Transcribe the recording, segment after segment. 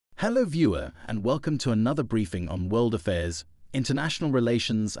Hello viewer, and welcome to another briefing on world affairs, international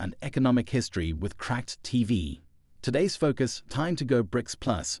relations and economic history with Cracked TV. Today's focus, time to go BRICS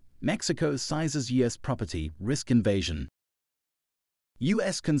Plus, Mexico seizes US property, risk invasion.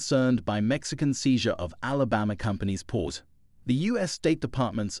 US concerned by Mexican seizure of Alabama company's port. The US State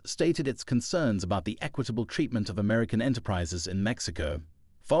Department stated its concerns about the equitable treatment of American enterprises in Mexico,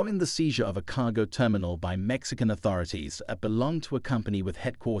 following the seizure of a cargo terminal by Mexican authorities that belonged to a company with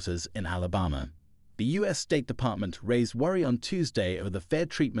headquarters in Alabama. The U.S. State Department raised worry on Tuesday over the fair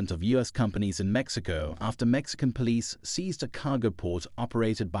treatment of U.S. companies in Mexico after Mexican police seized a cargo port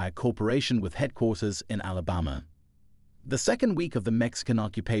operated by a corporation with headquarters in Alabama. The second week of the Mexican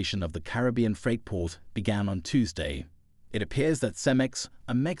occupation of the Caribbean freight port began on Tuesday. It appears that Cemex,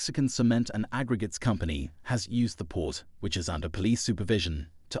 a Mexican cement and aggregates company, has used the port, which is under police supervision,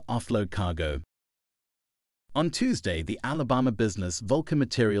 to offload cargo. On Tuesday, the Alabama business Vulcan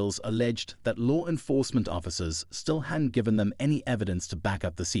Materials alleged that law enforcement officers still hadn't given them any evidence to back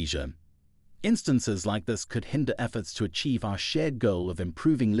up the seizure. Instances like this could hinder efforts to achieve our shared goal of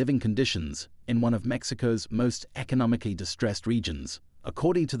improving living conditions in one of Mexico's most economically distressed regions,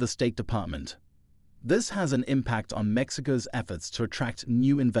 according to the State Department. This has an impact on Mexico's efforts to attract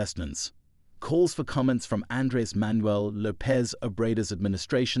new investments. Calls for comments from Andrés Manuel López Obrador's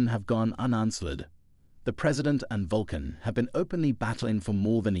administration have gone unanswered. The president and Vulcan have been openly battling for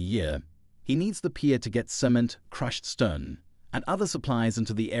more than a year. He needs the pier to get cement, crushed stone, and other supplies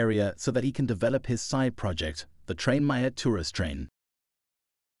into the area so that he can develop his side project, the Tren Maya tourist train.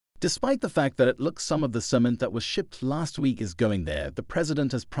 Despite the fact that it looks some of the cement that was shipped last week is going there, the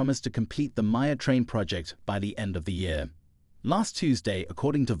president has promised to complete the Maya train project by the end of the year. Last Tuesday,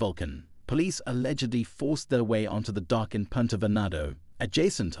 according to Vulcan, police allegedly forced their way onto the dock in Punta Venado,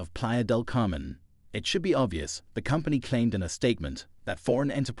 adjacent of Playa del Carmen. It should be obvious, the company claimed in a statement, that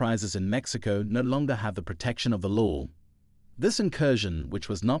foreign enterprises in Mexico no longer have the protection of the law. This incursion, which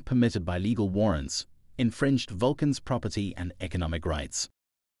was not permitted by legal warrants, infringed Vulcan's property and economic rights.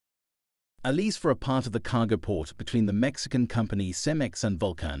 A lease for a part of the cargo port between the Mexican company Cemex and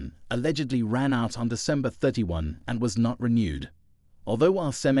Vulcan allegedly ran out on December 31 and was not renewed. Although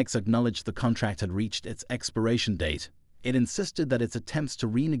while Cemex acknowledged the contract had reached its expiration date, it insisted that its attempts to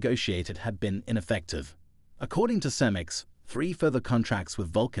renegotiate it had been ineffective. According to Cemex, 3 further contracts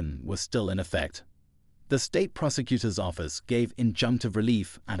with Vulcan were still in effect. The state prosecutor's office gave injunctive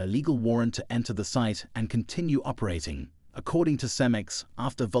relief and a legal warrant to enter the site and continue operating, according to Cemex,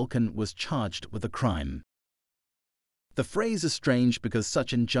 after Vulcan was charged with a crime. The phrase is strange because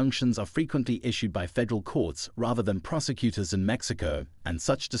such injunctions are frequently issued by federal courts rather than prosecutors in Mexico, and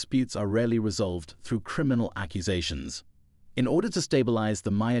such disputes are rarely resolved through criminal accusations. In order to stabilize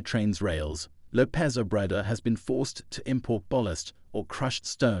the Maya train's rails, López Obrador has been forced to import ballast or crushed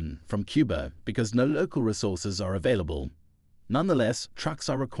stone from Cuba because no local resources are available. Nonetheless, trucks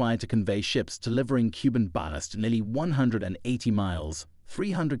are required to convey ships delivering Cuban ballast nearly 180 miles,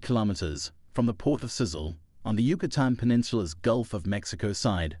 300 kilometers, from the port of Sizzle, on the Yucatan Peninsula's Gulf of Mexico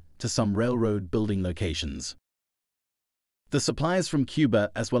side, to some railroad building locations. The supplies from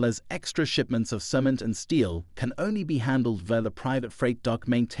Cuba, as well as extra shipments of cement and steel, can only be handled via the private freight dock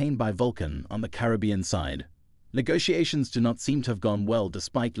maintained by Vulcan on the Caribbean side. Negotiations do not seem to have gone well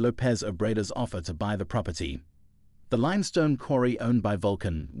despite López Obrador's offer to buy the property. The limestone quarry owned by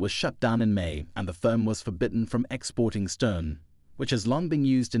Vulcan was shut down in May, and the firm was forbidden from exporting stone, which has long been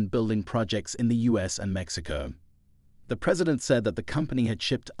used in building projects in the US and Mexico. The president said that the company had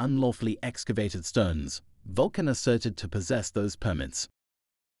shipped unlawfully excavated stones. Vulcan asserted to possess those permits.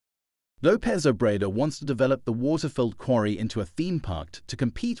 López Obrador wants to develop the water-filled quarry into a theme park to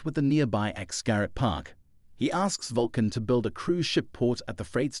compete with the nearby Xcaret Park. He asks Vulcan to build a cruise ship port at the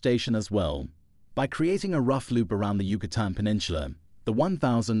freight station as well. By creating a rough loop around the Yucatan Peninsula, the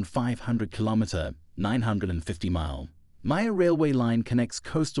 1,500-kilometer, 950-mile Maya railway line connects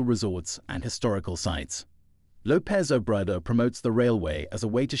coastal resorts and historical sites. López Obrador promotes the railway as a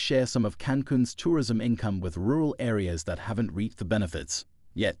way to share some of Cancun's tourism income with rural areas that haven't reaped the benefits.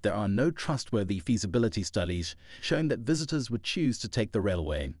 Yet there are no trustworthy feasibility studies showing that visitors would choose to take the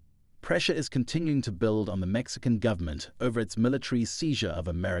railway. Pressure is continuing to build on the Mexican government over its military seizure of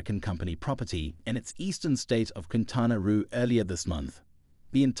American company property in its eastern state of Quintana Roo earlier this month.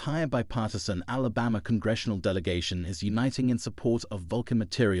 The entire bipartisan Alabama congressional delegation is uniting in support of Vulcan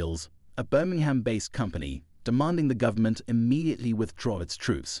Materials, a Birmingham-based company, demanding the government immediately withdraw its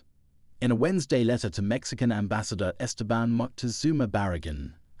troops. In a Wednesday letter to Mexican Ambassador Esteban Moctezuma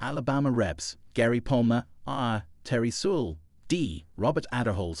Barragan, Alabama Reps Gary Palmer, R. Terry Sewell, D. Robert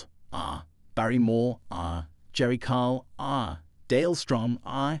Aderholt, R. Barry Moore, R. Jerry Carl, R. Dale Strom,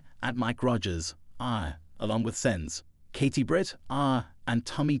 at Mike Rogers, along with Sens, Katie Britt, and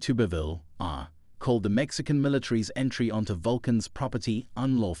Tommy Tuberville, called the Mexican military's entry onto Vulcan's property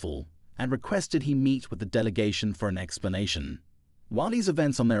unlawful and requested he meet with the delegation for an explanation. While these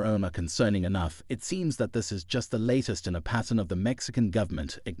events on their own are concerning enough, it seems that this is just the latest in a pattern of the Mexican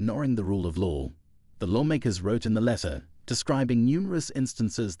government ignoring the rule of law. The lawmakers wrote in the letter, describing numerous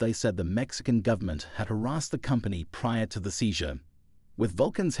instances they said the Mexican government had harassed the company prior to the seizure. With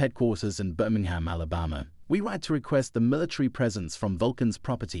Vulcan's headquarters in Birmingham, Alabama, we write to request the military presence from Vulcan's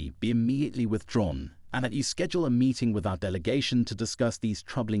property be immediately withdrawn and that you schedule a meeting with our delegation to discuss these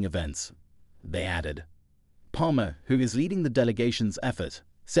troubling events. They added. Palmer, who is leading the delegation's effort,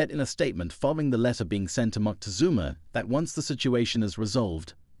 said in a statement following the letter being sent to Moctezuma that once the situation is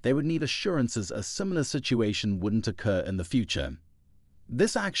resolved, they would need assurances a similar situation wouldn't occur in the future.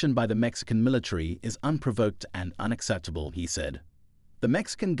 This action by the Mexican military is unprovoked and unacceptable, he said. The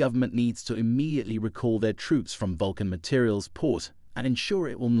Mexican government needs to immediately recall their troops from Vulcan Materials port and ensure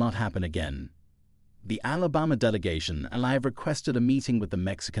it will not happen again. The Alabama delegation and I have requested a meeting with the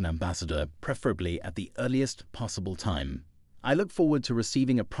Mexican ambassador, preferably at the earliest possible time. I look forward to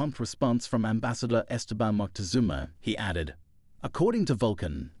receiving a prompt response from Ambassador Esteban Moctezuma, he added. According to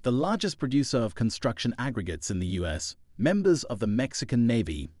Vulcan, the largest producer of construction aggregates in the U.S., members of the Mexican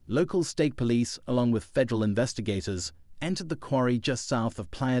Navy, local state police, along with federal investigators, entered the quarry just south of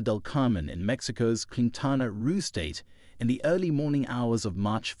Playa del Carmen in Mexico's Quintana Roo state in the early morning hours of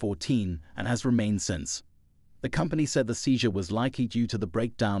March 14 and has remained since. The company said the seizure was likely due to the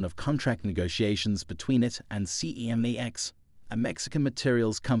breakdown of contract negotiations between it and CEMEX, a Mexican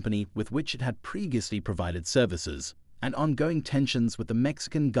materials company with which it had previously provided services, and ongoing tensions with the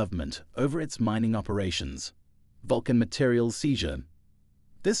Mexican government over its mining operations. Vulcan Materials seizure.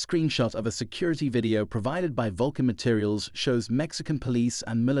 This screenshot of a security video provided by Vulcan Materials shows Mexican police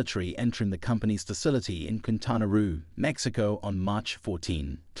and military entering the company's facility in Quintana Roo, Mexico on March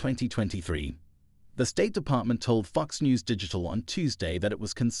 14, 2023. The State Department told Fox News Digital on Tuesday that it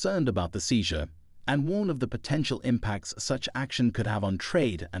was concerned about the seizure and warned of the potential impacts such action could have on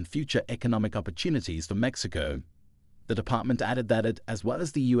trade and future economic opportunities for Mexico. The department added that it, as well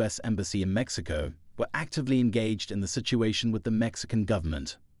as the U.S. Embassy in Mexico, were actively engaged in the situation with the Mexican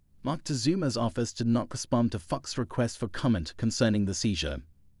government. Moctezuma's office did not respond to Fox's request for comment concerning the seizure.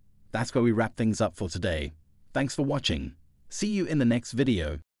 That's where we wrap things up for today. Thanks for watching. See you in the next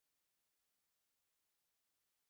video.